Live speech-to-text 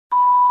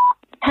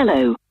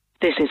Hello,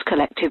 this is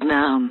Collective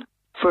Noun.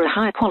 For a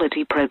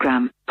high-quality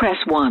program, press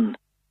 1.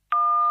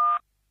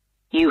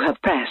 You have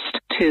pressed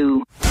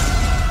 2.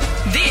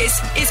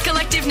 This is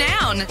Collective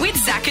Noun with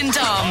Zach and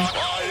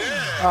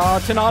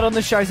Dom. Tonight on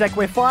the show, Zach,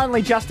 we're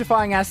finally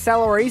justifying our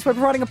salaries. We're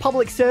providing a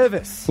public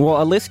service.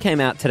 Well, a list came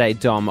out today,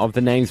 Dom, of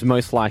the names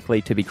most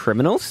likely to be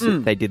criminals.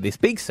 They did this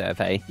big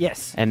survey.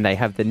 Yes. And they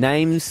have the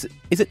names.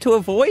 Is it to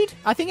avoid?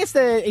 I think it's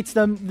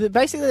the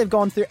basically they've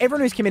gone through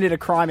everyone who's committed a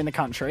crime in the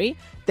country.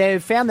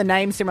 They've found the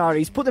name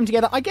similarities, put them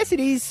together. I guess it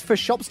is for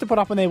shops to put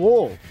up on their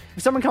wall.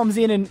 If someone comes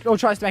in or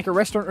tries to make a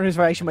restaurant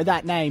reservation with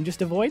that name,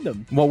 just avoid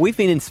them. Well, we've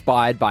been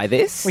inspired by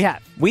this. We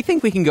have. We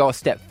think we can go a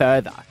step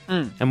further,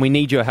 and we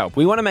need your help.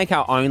 We want to make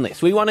our own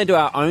list. We want to do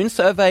our own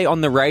survey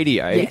on the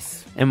radio.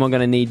 Yes. And we're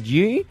going to need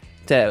you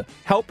to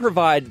help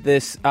provide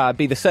this,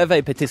 be the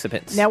survey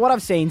participants. Now, what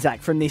I've seen,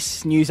 Zach, from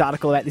this news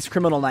article about this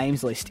criminal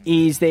names list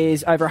is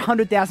there's over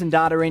 100,000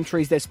 data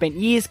entries. They've spent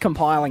years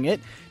compiling it.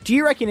 Do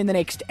you reckon in the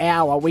next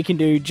hour we can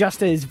do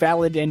just as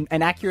valid and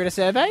accurate a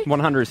survey?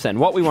 100%.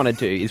 What we want to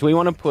do is we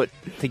want to put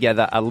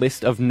together a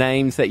list of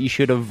names that you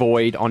should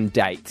avoid on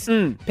dates.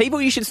 People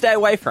you should stay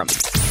away from.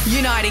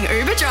 Uniting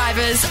Uber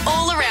drivers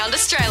all around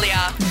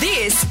Australia.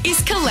 This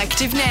is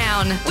Collective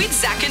Noun with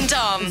Zach and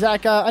Dom.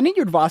 Zach, I need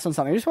your advice on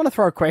something. I just want to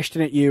throw a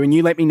question at you and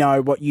you let me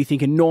know what you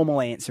think a normal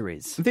answer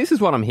is. This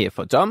is what I'm here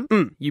for,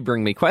 Dom. You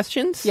bring me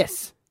questions.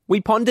 Yes. We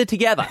ponder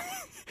together.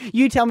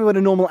 You tell me what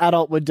a normal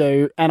adult would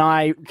do, and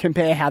I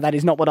compare how that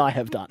is not what I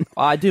have done.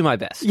 I do my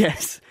best.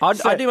 Yes.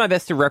 I do my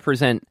best to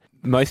represent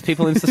most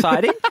people in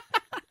society,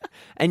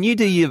 and you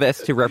do your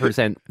best to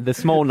represent the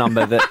small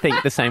number that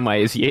think the same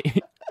way as you.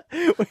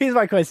 Well, here's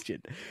my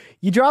question.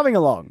 You're driving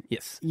along.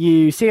 Yes.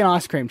 You see an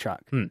ice cream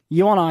truck.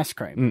 You want ice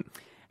cream.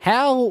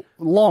 How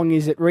long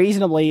is it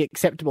reasonably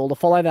acceptable to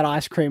follow that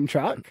ice cream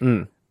truck,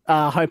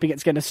 hoping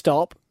it's going to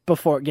stop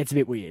before it gets a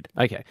bit weird?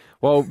 Okay.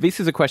 Well, this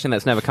is a question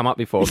that's never come up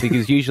before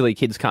because usually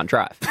kids can't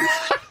drive.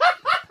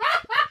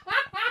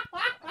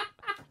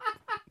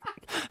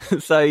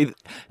 So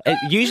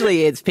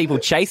usually it's people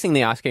chasing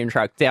the ice cream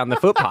truck down the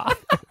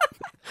footpath.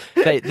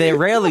 They're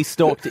rarely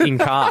stalked in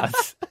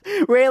cars.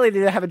 Rarely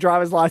do they have a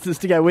driver's license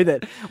to go with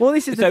it. Well,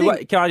 this is the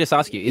thing. Can I just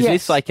ask you, is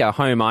this like a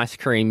home ice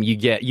cream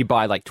you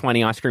buy like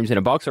 20 ice creams in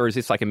a box, or is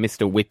this like a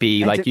Mr.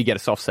 Whippy, like you get a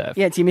soft serve?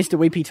 Yeah, it's your Mr.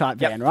 Whippy type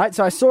van, right?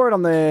 So I saw it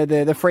on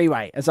the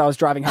freeway as I was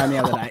driving home the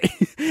other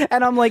day.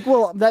 And I'm like,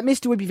 well, that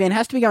Mr. Whippy van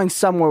has to be going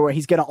somewhere where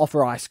he's going to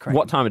offer ice cream.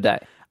 What time of day?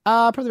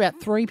 Probably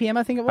about 3 p.m,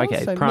 I think it was.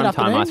 Okay, so prime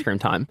time, ice cream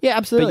time. Yeah,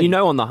 absolutely. But you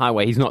know on the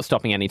highway he's not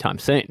stopping anytime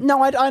soon.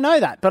 No, I know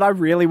that, but I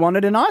really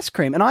wanted an ice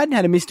cream, and I hadn't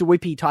had a Mr.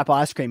 Whippy type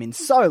ice cream in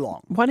so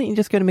long. Why don't you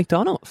just go to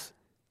McDonald's?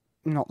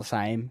 Not the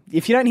same.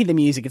 If you don't hear the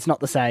music, it's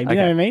not the same. You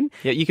know what I mean?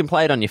 Yeah, you can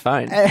play it on your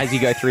phone as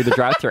you go through the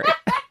drive-thru.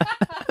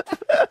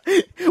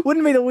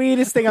 Wouldn't be the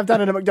weirdest thing I've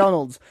done at a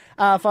McDonald's,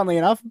 funnily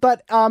enough.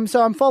 But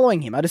so I'm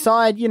following him. I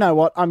decide, you know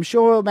what, I'm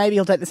sure maybe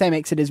he'll take the same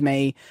exit as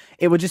me.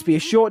 It would just be a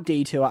short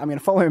detour. I'm going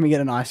to follow him and get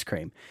an ice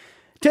cream.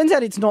 Turns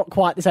out it's not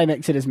quite the same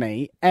exit as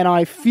me, and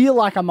I feel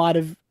like I might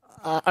have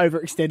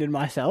overextended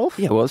myself.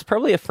 Yeah, well, it's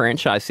probably a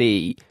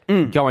franchisee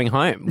going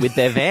home with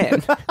their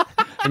van.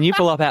 And you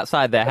pull up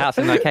outside their house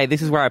and like, hey, this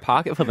is where I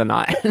park it for the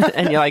night.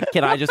 And you're like,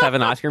 can I just have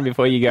an ice cream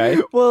before you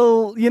go?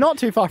 Well, you're not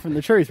too far from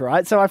the truth,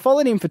 right? So I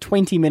followed him for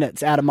 20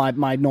 minutes out of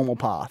my normal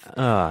path.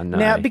 Oh, no.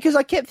 Now, because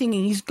I kept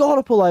thinking, he's got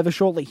to pull over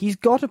shortly. He's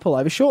got to pull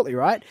over shortly,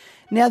 right?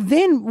 Now,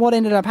 then what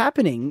ended up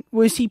happening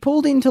was he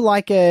pulled into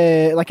like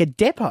a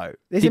depot.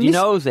 Did you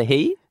know it was a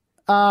he?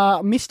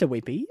 Mr.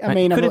 Whippy. I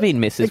mean, could have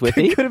been Mrs.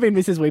 Whippy. Could have been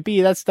Mrs.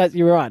 Whippy. That's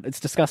you're right. It's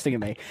disgusting of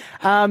me.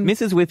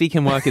 Mrs. Whippy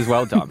can work as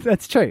well, Dom.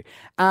 That's true.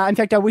 In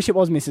fact, I wish it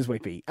was Mrs.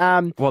 Whippy.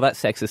 Well,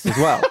 that's sexist as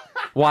well.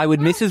 Why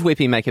would Mrs.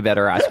 Whippy make a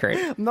better ice cream?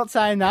 I'm not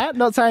saying that.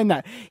 Not saying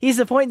that. Here's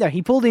the point, though.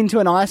 He pulled into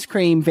an ice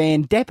cream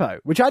van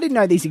depot, which I didn't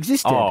know these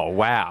existed. Oh,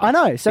 wow. I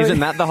know. So isn't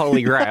that the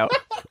holy grail?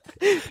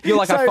 You're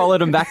like, I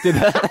followed him back to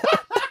the...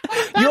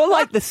 You're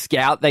like the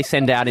scout they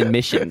send out in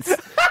missions.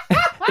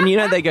 And you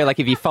know they go like,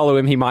 if you follow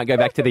him, he might go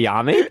back to the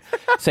army.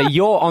 So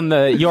you're on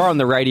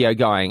the radio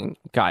going,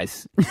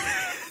 guys,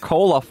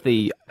 call off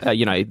the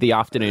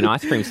afternoon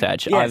ice cream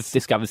search. Yes. I've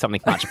discovered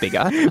something much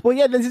bigger. Well,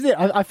 yeah, this is it.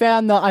 I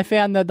found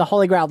the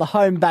holy grail, the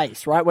home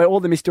base, right, where all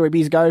the Mr.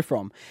 Whippies go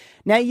from.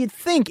 Now, you'd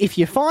think if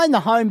you find the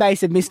home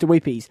base of Mr.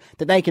 Whippies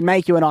that they can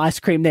make you an ice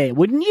cream there,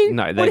 wouldn't you?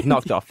 No, they've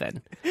knocked off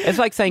then. It's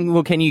like saying,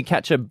 well, can you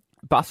catch a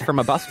bus from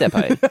a bus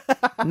depot?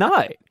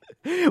 No.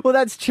 Well,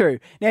 that's true.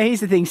 Now,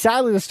 here's the thing.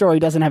 Sadly, the story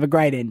doesn't have a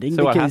great ending.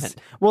 So because, what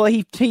happened? Well,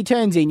 he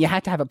turns in. You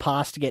had to have a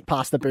pass to get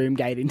past the boom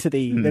gate into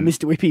the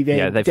Mr. Whippy van.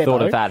 Yeah, they've depot.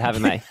 thought of that,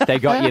 haven't they? They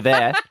got you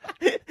there.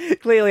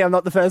 Clearly, I'm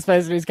not the first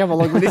person who's come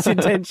along with this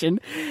intention.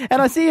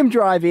 And I see him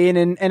drive in,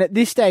 and at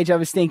this stage, I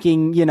was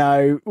thinking,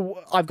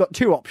 I've got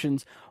two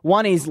options.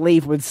 One is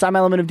leave with some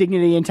element of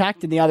dignity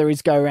intact, and the other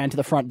is go around to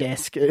the front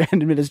desk and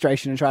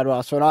administration and try to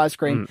ask for an ice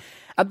cream.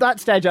 At that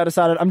stage, I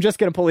decided I'm just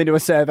going to pull into a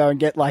servo and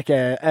get like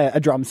a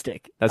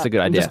drumstick. That's a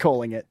good I'm idea. just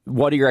calling it.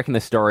 What do you reckon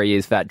the story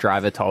is that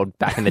driver told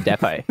back in the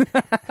depot?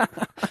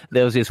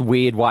 There was this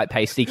weird white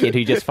pasty kid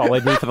who just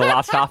followed me for the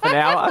last half an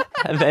hour.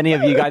 Have any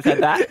of you guys had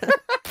that?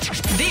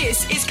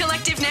 This is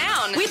Collective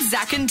Noun with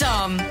Zach and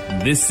Dom.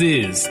 This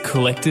is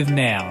Collective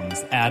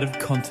Nouns Out of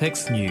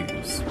Context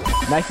News.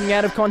 Making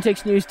out of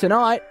context news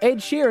tonight, Ed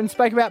Sheeran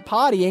spoke about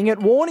partying at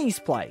Warnie's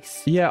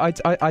place. Yeah,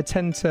 I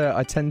tend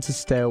to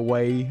stay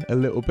away a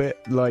little bit.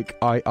 Like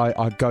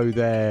I go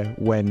there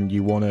when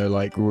you want to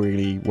like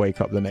really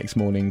wake up the next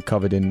morning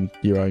covered in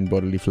your own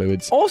bodily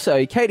fluids.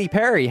 Also, Katy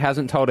Perry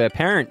hasn't told her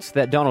parents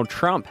that Donald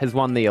Trump has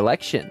won the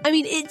election. I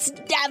mean, it's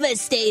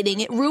devastating.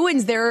 It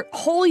ruins their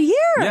whole year.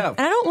 Yeah. And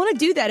I don't want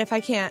to do that if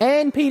I can't.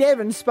 And Pete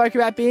Evans spoke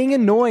about being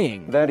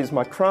annoying. That is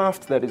my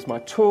craft, that is my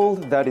tool,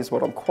 that is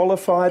what I'm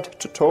qualified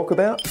to talk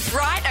about.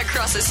 Right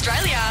across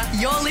Australia,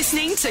 you're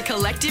listening to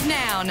Collective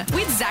Noun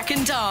with Zach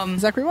and Dom.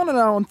 Zach, we want to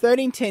know on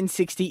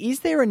 131060,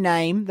 is there a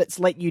name that's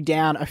let you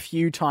down a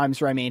few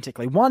times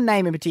romantically? One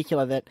name in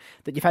particular that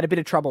you've had a bit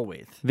of trouble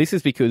with? This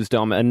is because,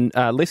 Dom, and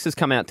a list has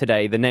come out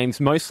today, the names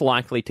most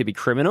likely to be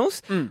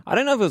criminals. I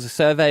don't know if it was a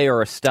survey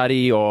or a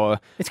study or...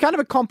 It's kind of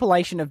a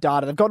compilation of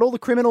data. They've got all the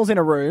criminals in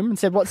a room and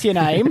said, what's your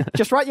name?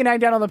 Just write your name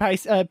down on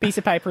the piece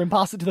of paper and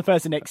pass it to the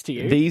person next to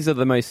you. These are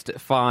the most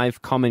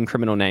 5 common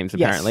criminal names,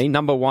 apparently. Yes.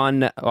 Number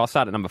 1, I'll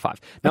start at number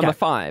 5. Number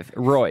 5,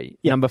 Roy.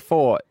 Yep. Number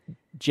 4,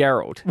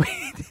 Gerald.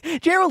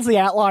 Gerald's the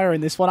outlier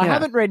in this one. I Yeah.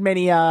 haven't read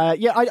many... I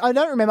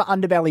don't remember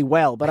Underbelly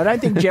well, but I don't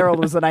think Gerald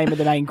was the name of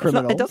the main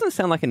criminal. It doesn't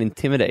sound like an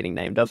intimidating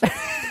name, does it?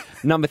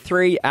 Number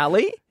 3,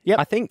 Ali. Yep.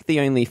 I think the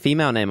only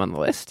female name on the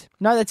list.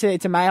 No, it's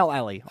a male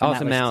alley. Oh,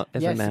 it's a male.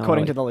 It's yes, a male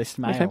according alley. to the list,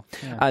 male.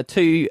 Okay. Yeah.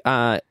 2,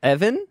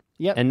 Evan.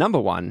 Yep. And number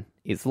 1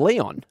 is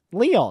Leon.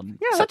 Leon.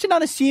 Yeah. Such an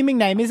unassuming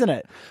name, isn't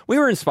it? We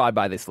were inspired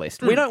by this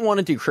list. We don't want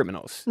to do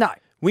criminals. No.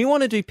 We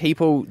want to do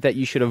people that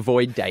you should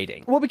avoid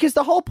dating. Well, because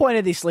the whole point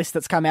of this list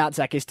that's come out,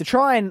 Zach, is to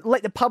try and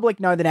let the public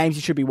know the names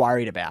you should be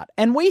worried about.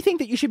 And we think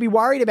that you should be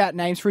worried about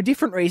names for a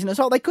different reason as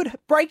well. They could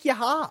break your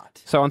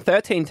heart. So on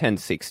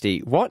 131060,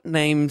 what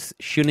names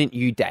shouldn't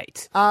you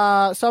date? So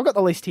I've got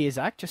the list here,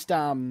 Zach. Just, do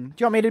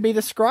you want me to be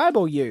the scribe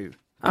or you?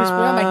 Because we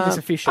are making this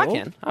official. I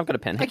can. I've got a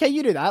pen here. Okay,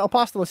 you do that. I'll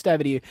pass the list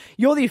over to you.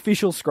 You're the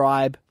official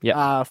scribe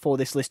for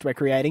this list we're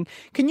creating.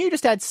 Can you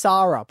just add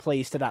Sarah,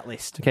 please, to that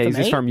list? Okay, is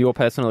this from your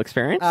personal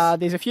experience?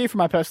 There's a few from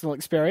my personal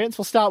experience.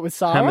 We'll start with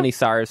Sarah. How many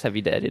Sarahs have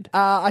you dated?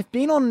 I've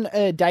been on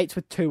dates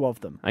with 2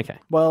 of them. Okay.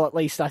 Well, at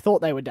least I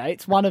thought they were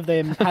dates. One of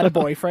them had a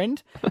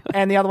boyfriend,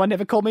 and the other one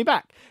never called me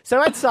back. So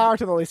add Sarah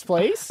to the list,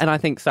 please. And I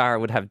think Sarah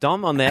would have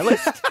Dom on their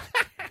list.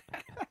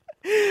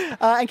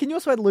 And can you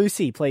also add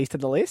Lucy, please, to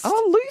the list?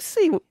 Oh,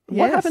 Lucy. What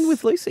Yes. happened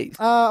with Lucy?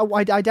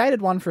 I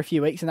dated one for a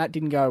few weeks, and that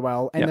didn't go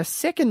well. And the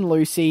second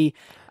Lucy,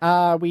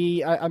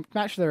 I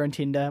matched with her on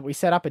Tinder. We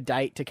set up a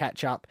date to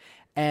catch up,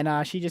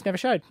 and she just never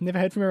showed. Never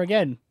heard from her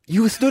again.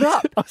 You were stood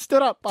up. I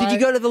stood up. Did you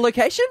go to the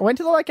location? I went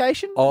to the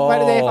location,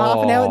 waited there for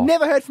half an hour,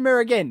 never heard from her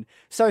again.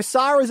 So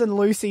Sarah's and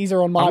Lucy's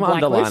are on my I'm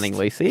blacklist. underlining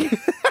Lucy.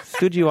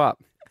 Stood you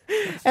up.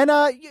 And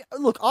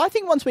look, I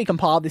think once we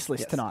compile this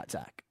list tonight,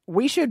 Zach,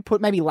 we should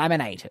maybe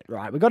laminate it,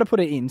 right? We've got to put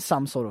it in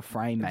some sort of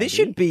frame, maybe. This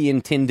should be in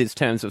Tinder's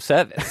terms of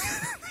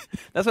service.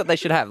 That's what they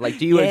should have. Like,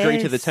 do you agree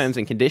to the Yes. terms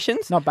and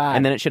conditions? Not bad.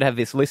 And then it should have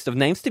this list of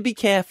names to be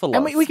careful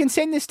And of. we can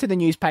send this to the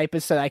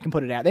newspapers so they can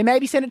put it out there.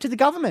 Maybe send it to the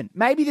government.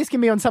 Maybe this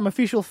can be on some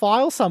official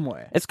file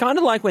somewhere. It's kind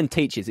of like when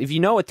teachers, if you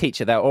know a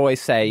teacher, they'll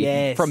always say,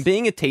 Yes. from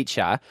being a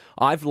teacher,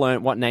 I've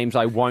learnt what names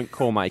I won't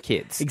call my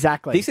kids.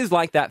 Exactly. This is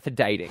like that for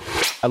dating.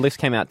 A list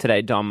came out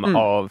today, Dom,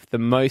 of the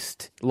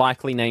most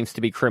likely names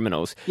to be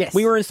criminals. Yes.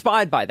 We were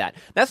inspired by that.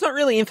 That's not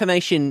really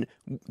information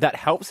that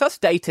helps us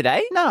day to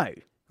day, No.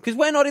 because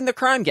we're not in the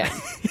crime game.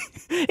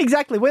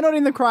 Exactly. We're not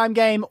in the crime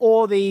game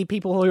or the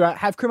people who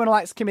have criminal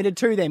acts committed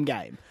to them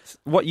game.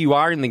 What you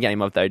are in the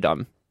game of, though,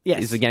 Dom,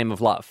 Yes. is the game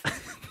of love.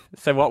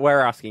 So what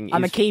we're asking is...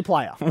 I'm a key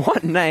player.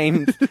 What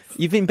name...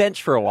 You've been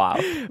benched for a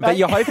while, but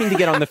you're hoping to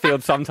get on the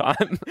field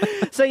sometime.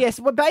 So yes,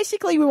 well,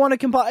 basically we want to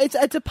compile.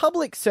 It's a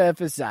public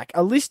service, Zach.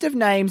 A list of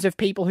names of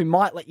people who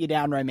might let you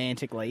down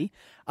romantically.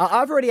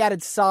 I've already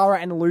added Sarah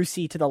and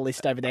Lucy to the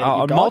list over there. That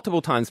you've got.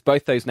 Multiple times,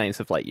 both those names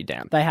have let you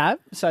down. They have,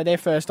 so they're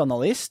first on the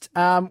list.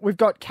 We've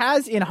got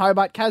Kaz in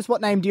Hobart. Kaz,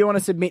 what name do you want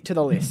to submit to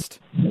the list?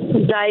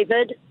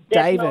 David.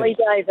 Definitely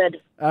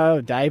David.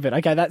 Oh, David.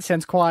 Okay, that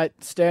sounds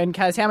quite stern.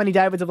 Kaz, how many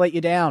Davids have let you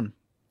down?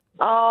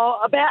 Oh,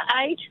 about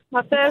 8.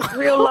 My first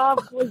real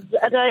love was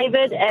a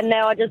David, and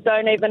now I just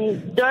don't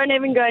even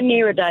go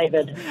near a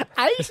David.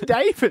 8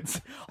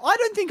 Davids? I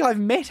don't think I've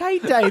met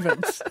 8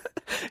 Davids.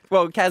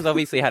 Well, Kaz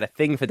obviously had a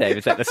thing for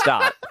Davids at the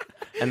start,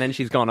 and then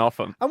she's gone off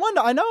him. I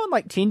wonder, I know on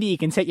like Tinder you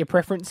can set your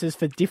preferences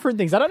for different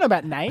things. I don't know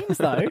about names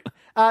though.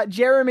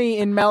 Jeremy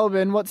in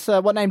Melbourne,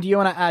 what name do you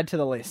want to add to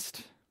the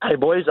list? Hey,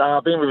 boys.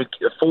 I've been with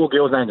 4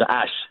 girls named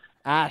Ash.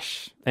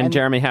 Ash. And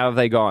Jeremy, how have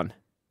they gone?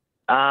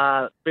 Been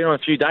on a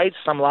few dates.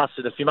 Some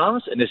lasted a few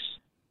months, and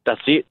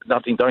that's it.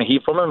 Nothing. Don't hear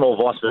from them, or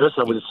vice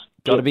versa.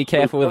 Got to be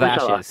careful with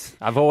Ashes.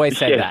 I've always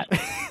said that.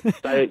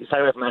 Stay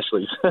away from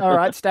Ashley's. All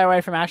right, stay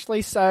away from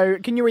Ashley. So,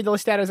 can you read the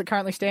list out as it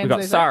currently stands?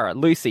 We've got Sarah,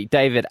 Lucy,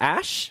 David,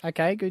 Ash.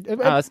 Okay, good.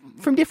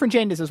 From different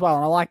genders as well,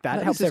 and I like that.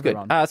 It helps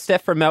everyone. Good.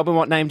 Steph from Melbourne,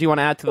 what name do you want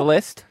to add to the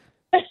list?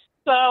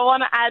 So I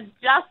want to add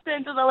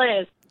Justin to the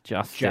list.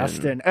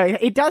 Justin.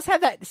 It does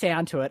have that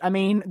sound to it. I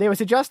mean, there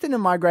was a Justin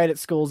in my grade at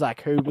school,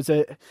 Zach, who was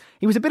a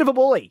bit of a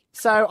bully.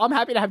 So I'm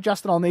happy to have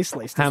Justin on this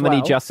list. How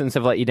many Justins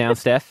have let you down,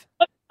 Steph?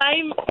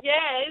 He's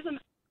a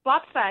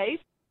butt face.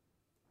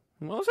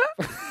 What was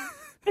that?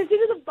 He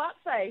was a butt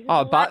face.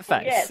 Oh, butt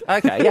face. Yes.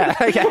 Okay, yeah,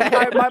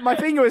 okay. my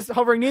finger was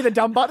hovering near the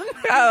dumb button.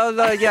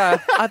 Oh, yeah.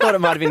 I thought it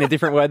might have been a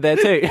different word there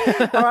too.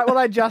 All right, we'll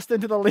add Justin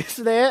to the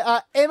list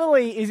there.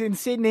 Emily is in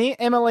Sydney.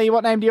 Emily,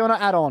 what name do you want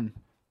to add on?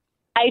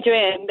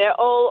 Adrian. They're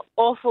all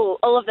awful.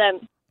 All of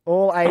them.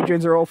 All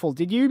Adrians are awful.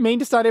 Did you mean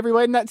to start every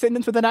word in that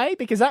sentence with an A?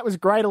 Because that was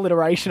great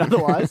alliteration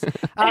otherwise.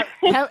 How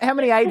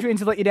many Adrians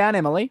have let you down,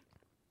 Emily?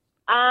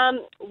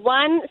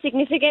 1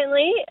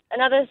 significantly,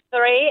 another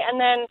 3,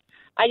 and then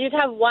I did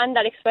have one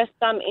that expressed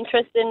some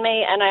interest in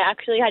me, and I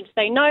actually had to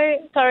say, no,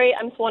 sorry,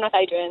 I'm sworn off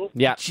Adrian.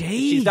 Yeah. Jeez.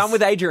 She's done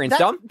with Adrian's,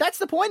 Dom. That's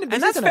the point of this,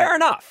 and that's isn't fair it?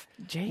 enough.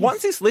 Jeez.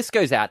 Once this list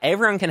goes out,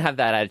 everyone can have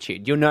that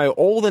attitude. You'll know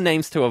all the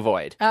names to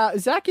avoid.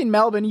 Zach in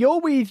Melbourne, you're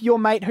with your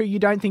mate who you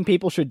don't think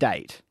people should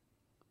date.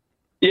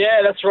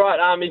 Yeah, that's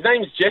right. His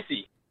name's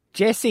Jesse.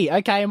 Jesse,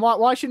 okay. And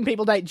why shouldn't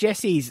people date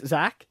Jessies,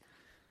 Zach?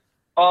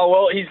 Oh,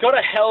 well, he's got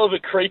a hell of a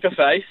creeper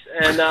face,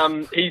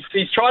 and he's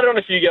tried it on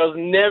a few girls,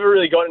 never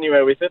really got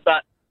anywhere with it,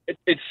 but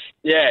it's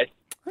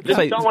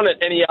just don't want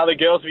any other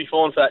girls to be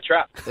falling for that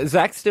trap.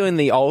 Zach's doing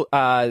the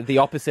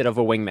opposite of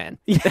a wingman.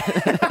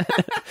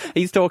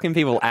 He's talking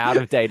people out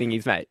of dating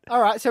his mate.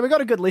 All right, so we've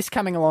got a good list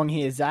coming along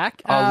here,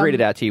 Zach. I'll read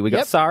it out to you. We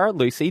got Sarah,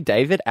 Lucy,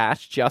 David,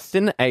 Ash,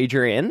 Justin,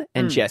 Adrian,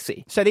 and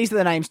Jesse. So these are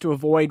the names to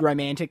avoid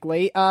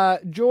romantically.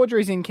 Georgia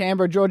is in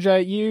Canberra.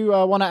 Georgia, you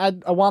want to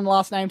add one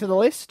last name to the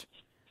list?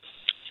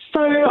 So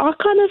I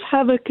kind of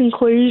have a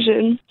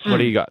conclusion. What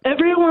do you got?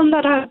 Everyone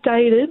that I've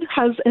dated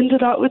has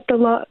ended up with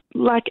the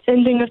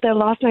ending of their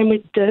last name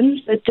with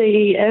Den, the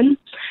D-E-N.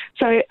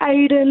 So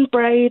Aiden,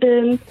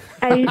 Braden,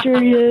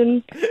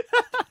 Adrian,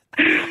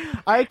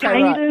 Okay,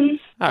 Aiden. right.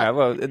 All right,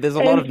 well, there's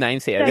a lot of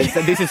names here.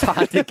 This is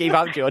hard to keep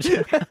up, George.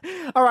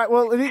 All right,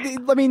 well,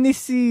 I mean,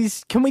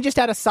 can we just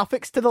add a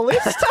suffix to the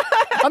list?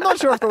 I'm not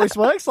sure if the list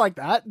works like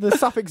that. The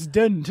suffix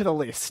 "den" to the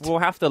list. We'll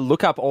have to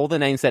look up all the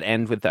names that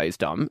end with those,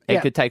 Dom.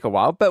 It could take a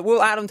while, but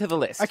we'll add them to the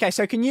list. Okay,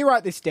 so can you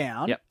write this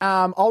down? Yep.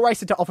 I'll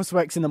race it to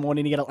Officeworks in the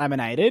morning to get it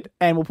laminated,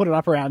 and we'll put it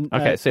up around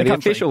Okay, so the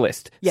country. official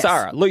list. Yes.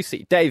 Sarah,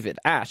 Lucy, David,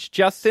 Ash,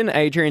 Justin,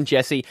 Adrian,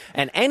 Jesse,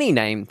 and any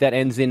name that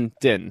ends in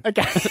 "den."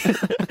 Okay.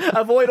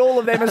 Avoid all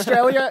of them,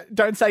 Australia.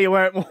 Don't say you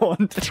weren't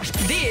warned.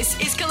 This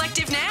is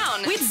Collective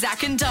Noun with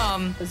Zach and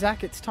Dom.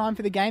 Zach, it's time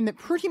for the game that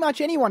pretty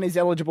much anyone is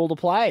eligible to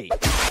play.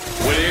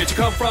 Where did you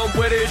come from?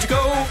 Where did you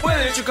go?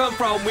 Where did you come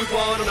from? We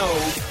want to know.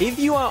 If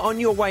you are on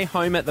your way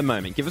home at the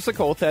moment, give us a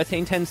call,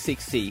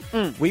 131060.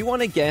 We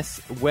want to guess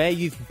where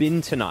you've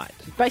been tonight.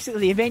 Basically,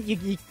 the event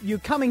you're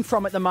coming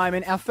from at the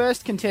moment. Our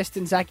first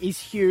contestant, Zach, is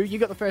Hugh. You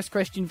got the first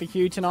question for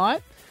Hugh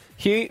tonight.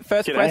 Hugh,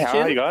 first G'day, question. how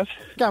are you guys?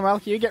 Going well,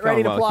 Hugh. Get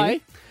ready to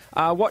play.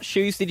 Hugh. What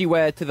shoes did you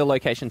wear to the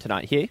location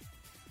tonight, Hugh?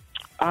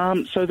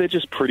 So they're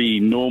just pretty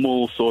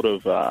normal, sort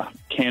of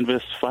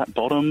canvas, flat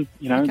bottom,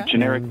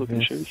 generic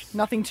looking shoes.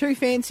 Nothing too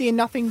fancy and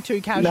nothing too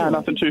casual. No,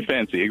 nothing too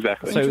fancy,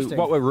 exactly. So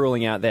what we're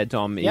ruling out there,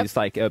 Dom, is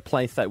like a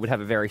place that would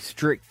have a very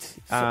strict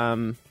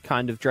kind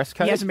of dress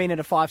code. He hasn't been at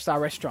a 5-star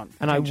restaurant.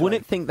 And I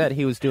wouldn't think that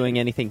he was doing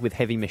anything with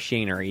heavy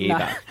machinery either.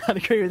 No, I'd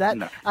agree with that.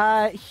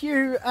 No.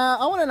 Hugh,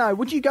 I want to know,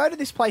 would you go to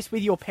this place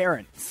with your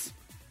parents?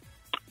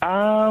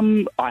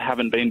 I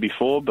haven't been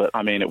before, but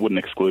I mean, it wouldn't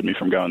exclude me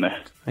from going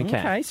there.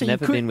 Okay, so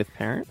never been with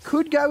parents?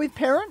 Could go with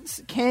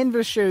parents.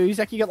 Canvas shoes.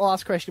 Zach, you got the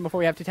last question before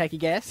we have to take a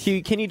guess.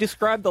 Hugh, can you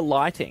describe the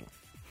lighting?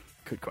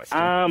 Good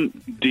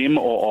question. Dim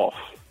or off?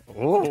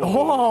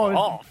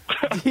 Off.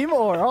 Dim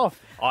or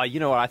off? Oh, you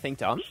know what I think,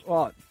 Dom?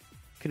 What?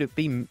 Could it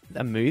be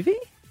a movie?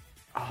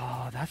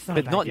 Oh, that's not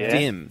But bad. not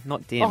dim.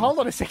 Not dim. Oh, hold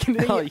on a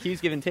second. Oh,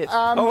 Hugh's giving tips.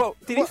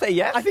 Did he well, say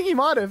yes? I think he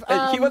might have.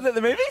 He was at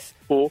the movies?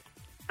 Or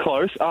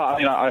close.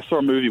 I saw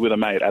a movie with a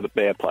mate at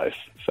their place.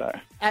 So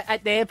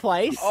At their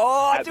place?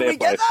 Oh, At did their we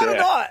get place, that or yeah.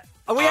 not?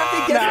 Oh, we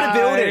have to guess the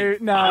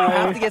building. No. We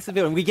have to guess the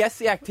building. We guess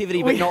the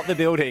activity, but not the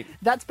building.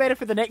 That's better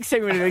for the next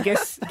segment to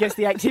guess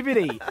the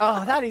activity.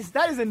 Oh, that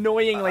is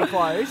annoyingly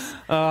close.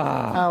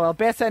 Oh, well,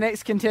 Beth's our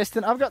next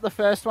contestant. I've got the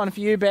first one for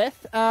you,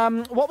 Beth.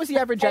 What was the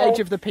average age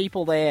of the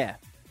people there?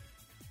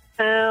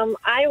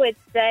 I would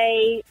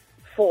say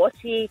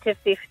 40 to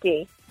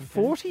 50.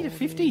 40 to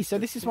 50. So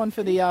this is one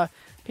for the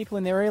people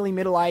in their early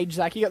middle age.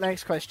 Zach, you got the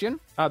next question.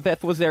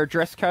 Beth, was there a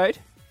dress code?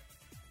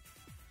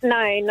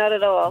 No, not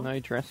at all. No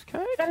dress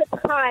code? But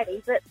it's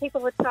tidy. But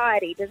people were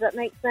tidy. Does that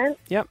make sense?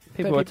 Yep,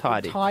 people are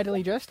tidy.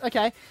 Tidily dressed.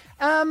 Okay.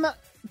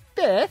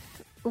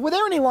 Beth, Were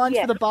there any lines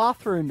for the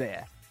bathroom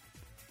there?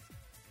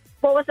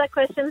 What was that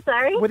question,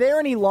 sorry? Were there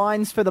any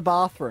lines for the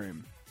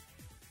bathroom?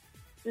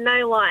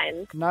 No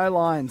lines. No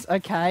lines.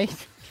 Okay.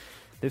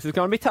 This is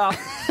going to be tough.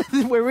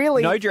 We're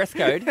really... No dress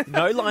code,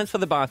 no lines for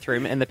the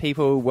bathroom, and the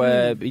people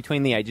were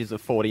between the ages of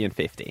 40 and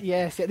 50.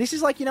 Yes, yeah. This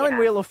is like, in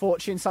Wheel of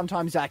Fortune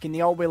sometimes, Zach, in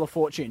the old Wheel of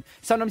Fortune,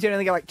 sometimes you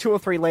only get like 2 or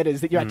 3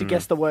 letters that you had to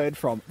guess the word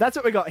from. That's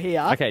what we got here.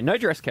 Okay, no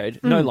dress code,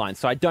 no lines.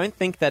 So I don't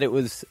think that it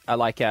was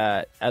like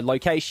a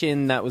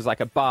location that was like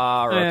a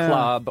bar or a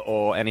club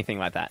or anything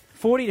like that.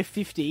 40 to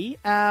 50.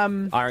 I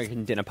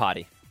reckon dinner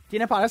party.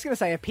 Dinner party. I was going to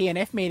say a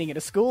PNF meeting at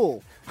a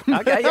school.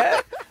 Okay,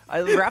 yeah.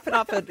 I wrap it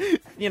up at,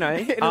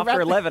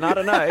 after 11. I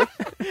don't know.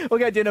 We'll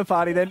go dinner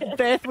party then.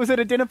 Beth, was it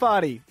a dinner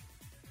party?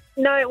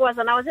 No, it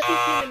wasn't. I was at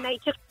the Human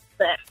Nature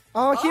concert.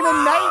 Oh,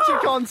 Human Nature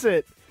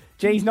concert.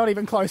 Geez, not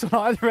even close on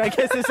either, I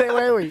guess, is it,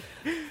 were we?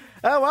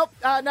 Oh,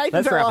 well, Nathan's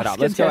Let's our wrap last it up.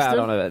 Let's go out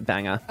contestant. on a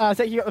banger.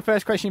 So you got the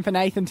first question for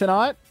Nathan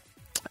tonight?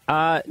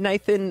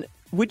 Nathan,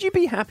 would you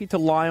be happy to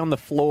lie on the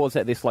floors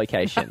at this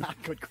location?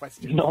 Good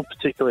question. Not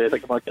particularly. I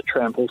think I might get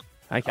trampled.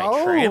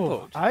 Okay,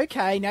 trampled.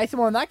 Okay, Nathan,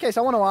 well, in that case,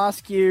 I want to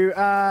ask you,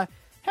 how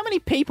many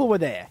people were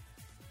there?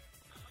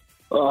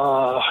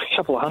 A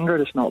couple of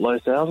hundred, if not low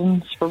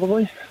thousands,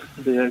 probably.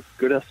 Would be a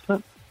good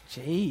estimate.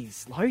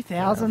 Jeez, low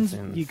thousands.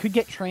 You could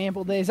get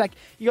trampled there. Zach,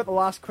 you got the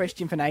last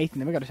question for Nathan,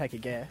 then we've got to take a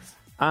guess.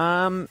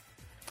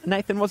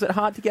 Nathan, was it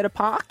hard to get a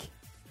park?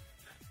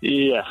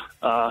 Yeah,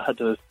 had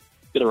to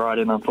get a ride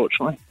in,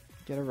 unfortunately.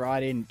 Get a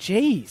ride in.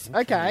 Jeez.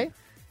 Okay.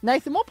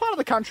 Nathan, what part of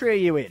the country are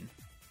you in?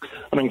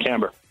 I'm in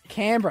Canberra.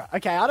 Canberra.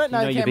 Okay, I don't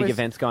know. You know your big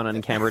events going on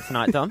in Canberra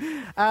tonight, Dom?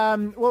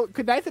 Well,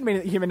 could Nathan be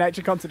at the Human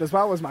Nature concert as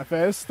well, was my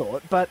first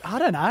thought, but I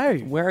don't know.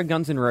 Where are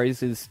Guns N'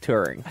 Roses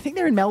touring? I think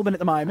they're in Melbourne at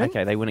the moment.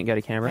 Okay, they wouldn't go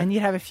to Canberra. And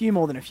you'd have a few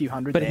more than a few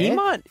hundred But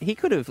there. he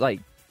could have,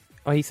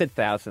 he said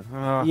 1,000.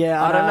 Oh,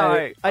 Yeah, I don't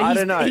know. I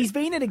don't know. He's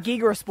been at a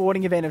gig or a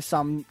sporting event of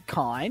some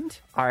kind.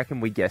 I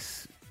reckon we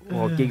guess,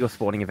 gig or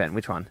sporting event,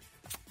 which one?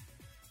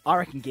 I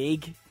reckon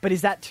gig, but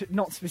is that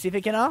not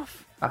specific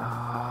enough?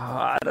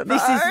 I don't know.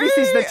 This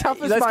is the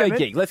toughest Let's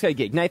moment. Let's go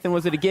gig. Nathan,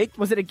 was it a gig?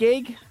 Was it a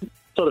gig?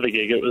 Sort of a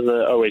gig. It was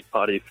a O-Week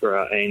party for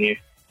ANU.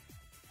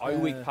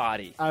 O-Week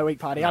party. O-Week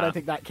party. I don't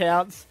think that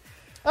counts.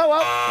 Oh,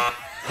 well.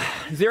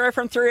 0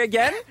 from 3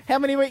 again. How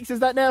many weeks is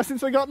that now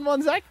since we've gotten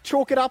one, Zach?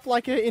 Chalk it up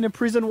like in a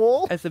prison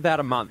wall? It's about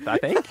a month, I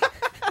think.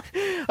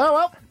 Oh,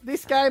 well,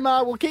 this game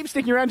will keep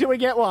sticking around till we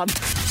get one.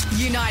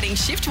 Uniting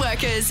shift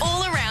workers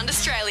all around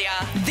Australia.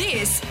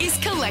 This is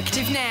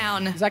Collective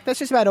Noun. Zach, that's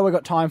just about all we've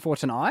got time for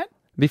tonight.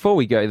 Before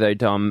we go, though,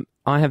 Dom,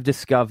 I have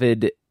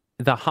discovered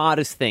the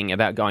hardest thing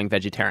about going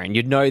vegetarian.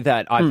 You'd know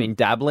that I've been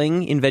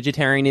dabbling in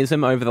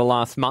vegetarianism over the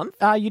last month.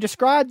 You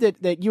described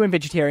that you and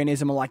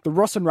vegetarianism are like the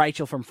Ross and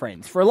Rachel from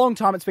Friends. For a long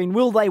time, it's been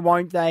will they,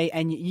 won't they,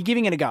 and you're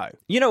giving it a go.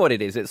 You know what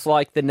it is? It's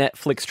like the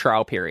Netflix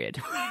trial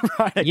period.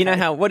 Right, okay. You know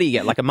how, what do you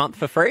get, like a month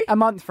for free? A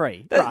month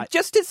free, right.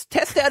 Just to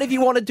test out if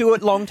you want to do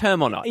it long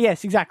term or not.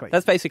 Yes, exactly.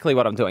 That's basically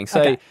what I'm doing. So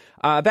Okay.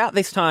 About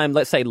this time,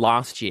 let's say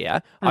last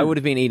year, I would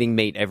have been eating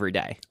meat every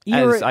day,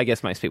 as I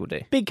guess most people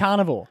do. Big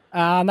carnivore.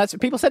 That's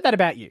people said that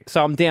about you.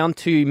 So I'm down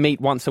to meat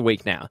once a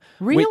week now.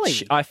 Really?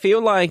 Which I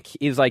feel like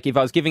is like if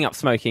I was giving up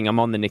smoking, I'm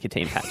on the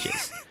nicotine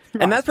patches.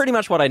 Right. And that's pretty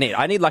much what I need.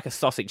 I need like a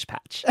sausage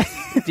patch.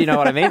 Do you know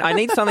what I mean? I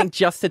need something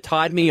just to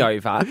tide me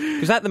over.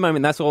 Because at the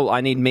moment, that's all I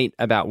need meat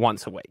about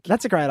once a week.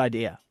 That's a great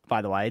idea,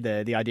 by the way,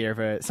 the idea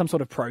of some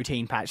sort of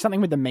protein patch,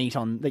 something with the meat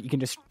on that you can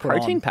just put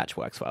Protein on. patch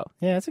works well.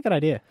 Yeah, that's a good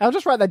idea. I'll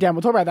just write that down.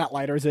 We'll talk about that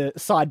later as a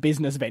side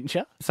business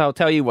venture. So I'll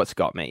tell you what's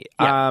got me.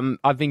 Yeah.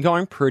 I've been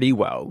going pretty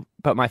well,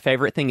 but my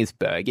favourite thing is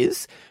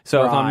burgers.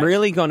 So if I'm Right.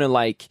 really going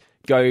to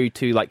go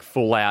to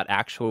full out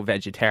actual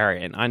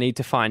vegetarian, I need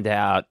to find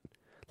out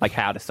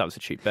how to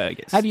substitute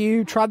burgers. Have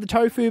you tried the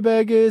tofu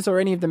burgers or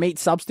any of the meat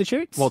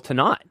substitutes? Well,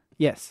 tonight,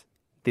 yes.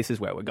 this is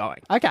where we're going.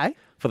 Okay.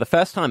 For the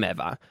first time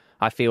ever,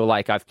 I feel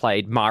like I've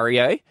played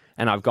Mario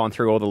and I've gone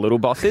through all the little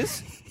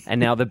bosses and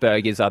now the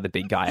burgers are the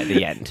big guy at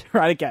the end.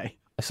 Right, okay.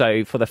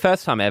 So for the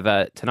first time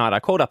ever, tonight I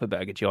called up a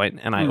burger joint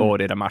and I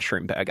ordered a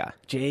mushroom burger.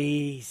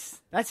 Jeez.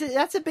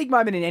 That's a big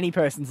moment in any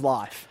person's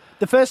life.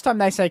 The first time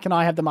they say, can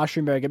I have the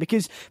mushroom burger?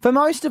 Because for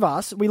most of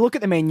us, we look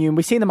at the menu and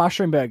we see the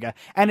mushroom burger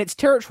and it's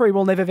territory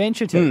we'll never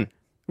venture to.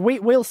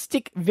 We'll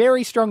stick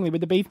very strongly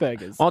with the beef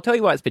burgers. I'll tell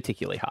you why it's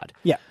particularly hard.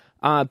 Yeah.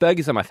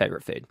 Burgers are my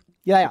favourite food.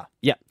 Yeah, they are.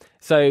 Yeah.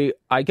 So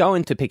I go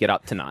in to pick it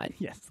up tonight.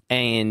 Yes.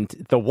 And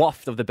the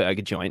waft of the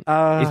burger joint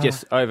is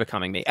just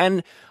overcoming me.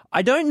 And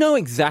I don't know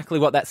exactly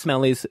what that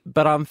smell is,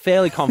 but I'm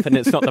fairly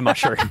confident it's not the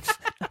mushrooms.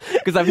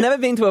 Because I've never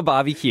been to a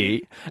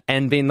barbecue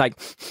and been like,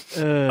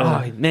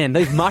 oh, man,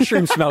 those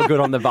mushrooms smell good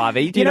on the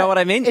barbie. Do you know what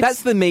I mean?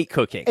 That's the meat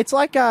cooking. It's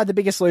like The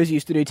Biggest Loser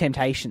used to do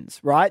Temptations,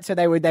 right? So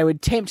they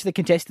would tempt the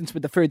contestants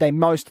with the food they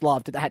most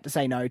loved that they had to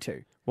say no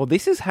to. Well,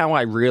 this is how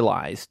I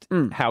realised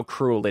how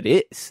cruel it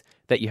is.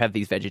 that you have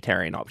these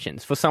vegetarian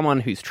options for someone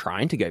who's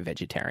trying to go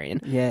vegetarian.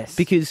 Yes.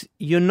 Because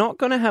you're not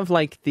going to have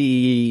like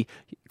the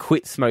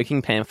quit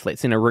smoking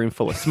pamphlets in a room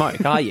full of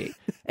smoke, are you?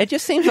 It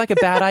just seems like a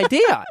bad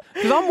idea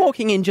because I'm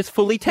walking in just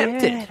fully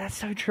tempted. Yeah, that's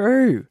so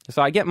true.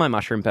 So I get my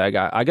mushroom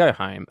burger, I go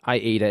home, I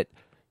eat it.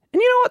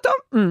 And you know what,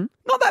 Dom?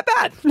 Not that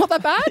bad. Not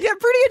that bad? Yeah,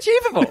 pretty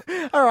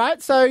achievable. All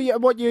right, so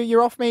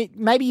you're off meat.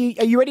 Maybe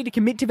are you ready to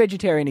commit to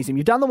vegetarianism?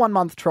 You've done the 1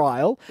 month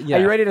trial. Yeah.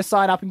 Are you ready to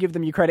sign up and give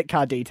them your credit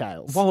card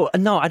details? Well,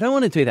 no, I don't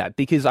want to do that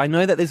because I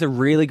know that there's a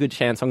really good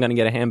chance I'm going to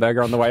get a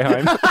hamburger on the way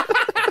home.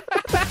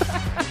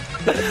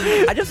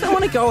 I just don't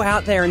want to go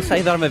out there and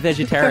say that I'm a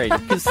vegetarian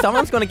because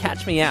someone's going to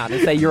catch me out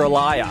and say you're a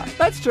liar.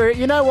 That's true.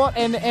 You know what?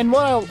 And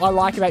what I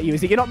like about you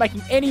is that you're not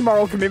making any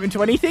moral commitment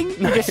to anything.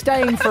 You're just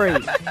staying free.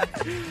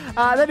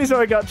 That is all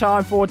we got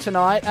time for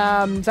tonight.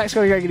 Zach's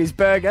got to go get his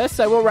burger,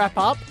 so we'll wrap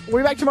up. We'll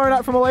be back tomorrow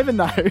night from 11,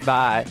 though.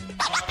 Bye.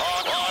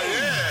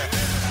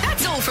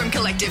 That's all from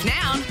Collective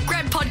Noun.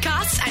 Grab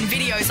podcasts and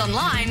videos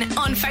online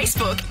on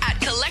Facebook at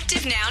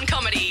Collective Noun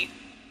Comedy.